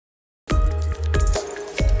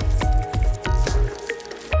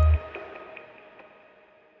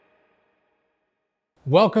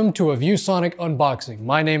Welcome to a ViewSonic unboxing.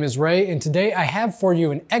 My name is Ray, and today I have for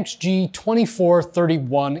you an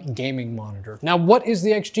XG2431 gaming monitor. Now, what is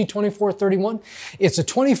the XG2431? It's a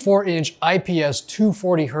 24-inch IPS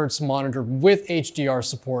 240Hz monitor with HDR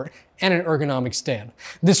support and an ergonomic stand.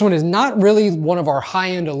 This one is not really one of our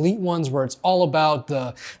high-end elite ones where it's all about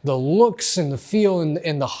the looks and the feel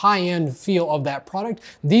and the high-end feel of that product.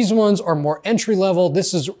 These ones are more entry-level.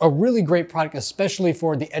 This is a really great product, especially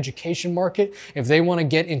for the education market. If they want to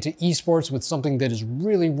get into esports with something that is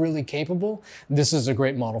really, really capable, this is a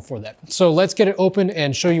great model for that. So let's get it open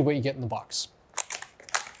and show you what you get in the box.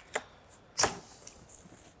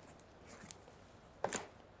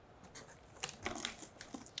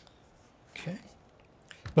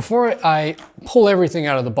 Before I pull everything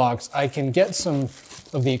out of the box, I can get some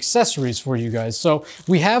of the accessories for you guys. So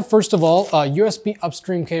we have, first of all, a USB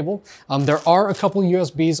upstream cable. There are a couple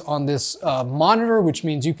USBs on this monitor, which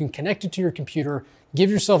means you can connect it to your computer, give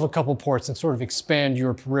yourself a couple ports, and sort of expand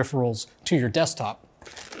your peripherals to your desktop.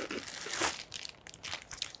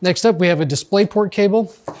 Next up, we have a DisplayPort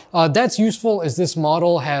cable. That's useful as this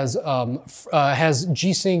model has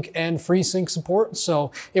G-Sync and FreeSync support,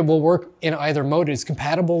 so it will work in either mode. It's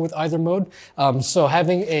compatible with either mode. So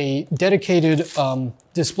having a dedicated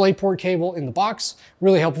DisplayPort cable in the box,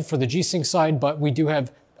 really helpful for the G-Sync side, but we do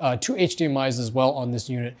have two HDMIs as well on this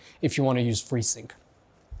unit if you want to use FreeSync.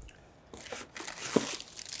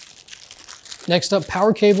 Next up,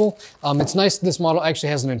 power cable. It's nice that this model actually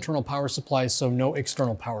has an internal power supply, so no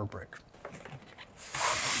external power brick.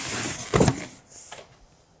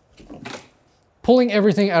 Pulling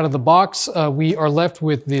everything out of the box, we are left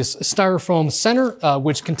with this styrofoam center,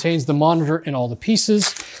 which contains the monitor and all the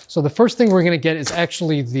pieces. So the first thing we're going to get is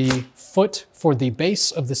actually the foot for the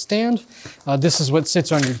base of the stand. This is what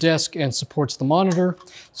sits on your desk and supports the monitor.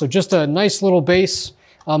 So just a nice little base,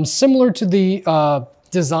 similar to the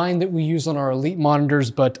design that we use on our Elite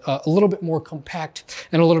monitors, but a little bit more compact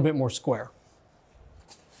and a little bit more square.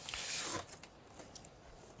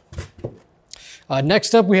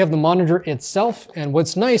 Next up, we have the monitor itself, and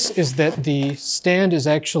what's nice is that the stand is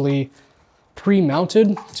actually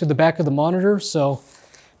pre-mounted to the back of the monitor, so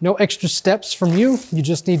no extra steps from you. You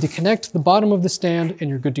just need to connect the bottom of the stand and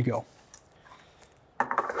you're good to go.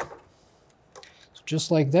 So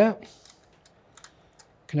just like that.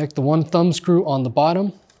 Connect the one thumb screw on the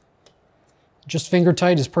bottom. Just finger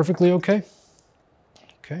tight is perfectly okay.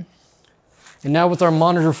 Okay. And now with our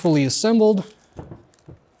monitor fully assembled,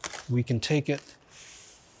 we can take it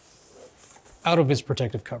out of its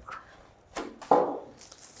protective cover.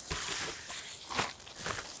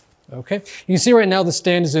 Okay, you can see right now the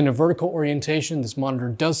stand is in a vertical orientation. This monitor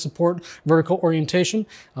does support vertical orientation,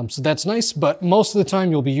 so that's nice, but most of the time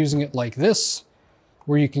you'll be using it like this,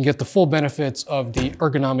 where you can get the full benefits of the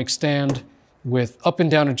ergonomic stand with up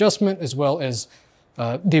and down adjustment, as well as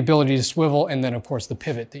the ability to swivel, and then of course the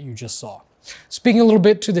pivot that you just saw. Speaking a little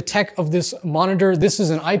bit to the tech of this monitor, this is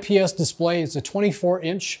an IPS display. It's a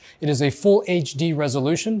 24-inch. It is a full HD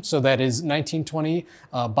resolution, so that is 1920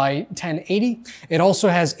 by 1080. It also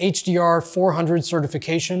has HDR 400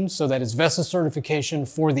 certification, so that is VESA certification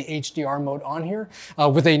for the HDR mode on here,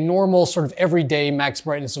 with a normal sort of everyday max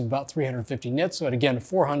brightness of about 350 nits, so again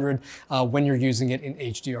 400 when you're using it in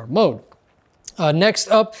HDR mode. Next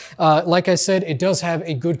up, like I said, it does have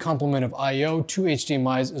a good complement of I/O, two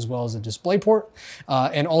HDMIs, as well as a DisplayPort.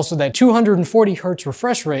 And also that 240 Hz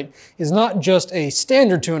refresh rate is not just a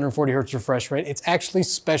standard 240 Hz refresh rate, it's actually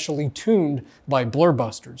specially tuned by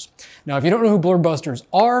Blurbusters. Now, if you don't know who Blurbusters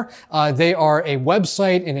are, they are a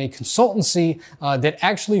website and a consultancy that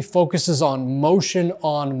actually focuses on motion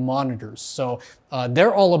on monitors. So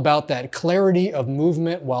they're all about that clarity of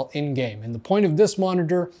movement while in-game. And the point of this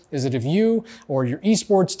monitor is that if you or your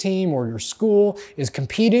esports team or your school is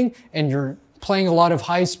competing and you're playing a lot of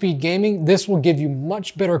high-speed gaming, this will give you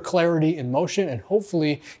much better clarity in motion and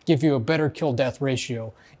hopefully give you a better kill-death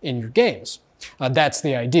ratio in your games. That's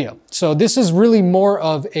the idea. So this is really more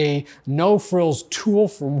of a no-frills tool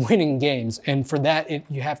for winning games, and for that,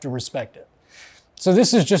 you have to respect it. So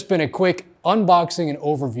this has just been a quick unboxing and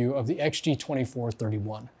overview of the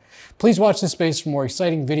XG2431. Please watch this space for more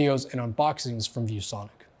exciting videos and unboxings from ViewSonic.